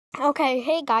Okay,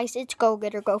 hey guys, it's Go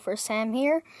Getter Gopher Sam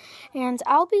here, and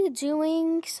I'll be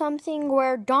doing something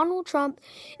where Donald Trump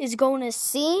is going to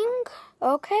sing.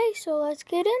 Okay, so let's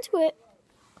get into it.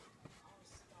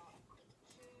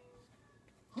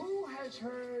 Who has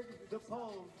heard the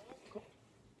poem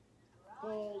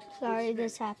called Sorry,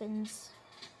 this happens.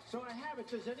 So I have it.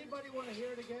 Does anybody want to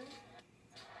hear it again?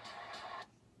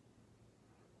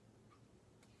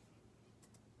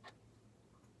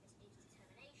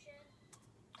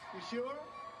 You sure?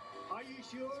 Are you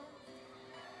sure?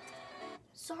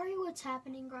 Sorry what's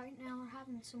happening right now. We're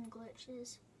having some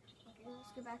glitches. Okay,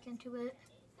 let's get back into it.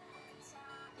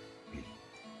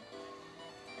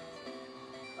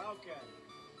 Okay.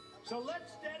 So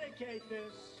let's dedicate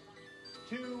this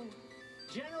to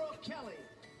General Kelly,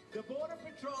 the Border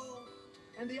Patrol,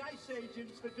 and the ICE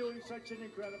agents for doing such an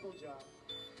incredible job.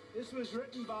 This was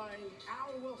written by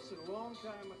Al Wilson a long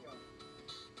time ago.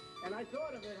 And I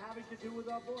thought of it having to do with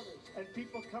our borders and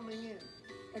people coming in.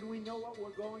 And we know what we're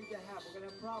going to have. We're going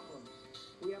to have problems.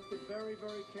 We have to very,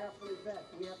 very carefully vet.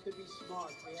 We have to be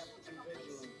smart. We have to be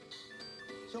vigilant.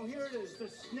 So here it is, the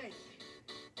snake.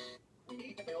 We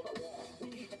need to build a wall. We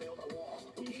need to build a wall.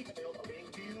 We need to build a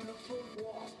big, beautiful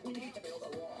wall. We need to build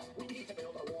a wall. We need to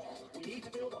build a wall. We need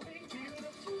to build a big,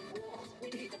 beautiful wall. We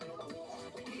need to build a wall.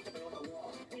 We need to build a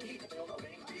wall. We need to build a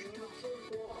big, beautiful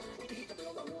wall. We need to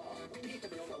build a wall. We need to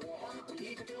build a wall. We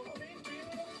need to build a big,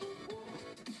 beautiful wall.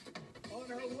 On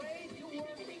her way to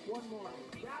work one morning,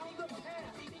 down the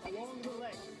path along the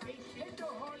lake, a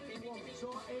tender-hearted woman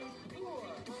saw a poor,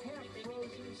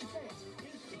 half-frozen snake.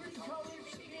 His three-colored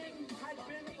skin had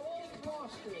been all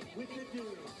frosted with the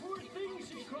dew. Poor thing,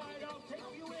 she cried, I'll take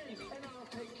you in, and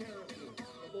I'll take care of you.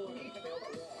 We need to build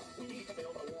a wall. We need to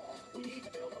build a wall. We need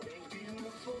to build a big,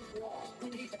 beautiful wall. We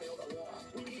need to build a wall.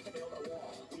 We need to build a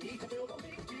wall. We need to build a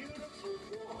big, beautiful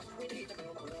wall. We need to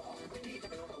build a wall. We need to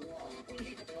build a wall. We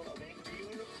need to build a big,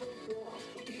 beautiful wall.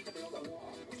 We need to build a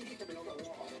wall. We need to build a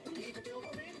wall. We need to build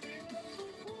a big, beautiful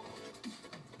wall.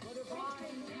 But if I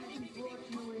hadn't brought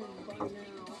you in by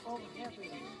now, oh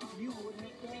heaven, you wouldn't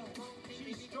have done.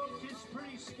 She stroked his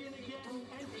pretty skin again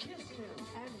and kissed him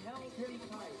and held him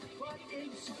tight. But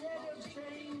instead of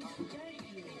saying thank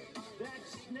you, that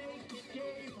snake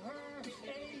gave her a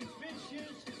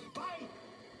vicious bite.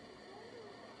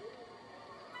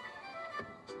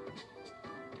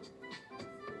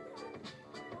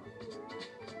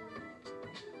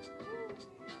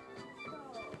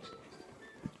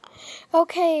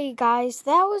 Okay, guys,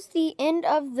 that was the end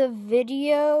of the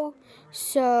video.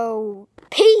 So,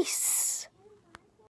 peace!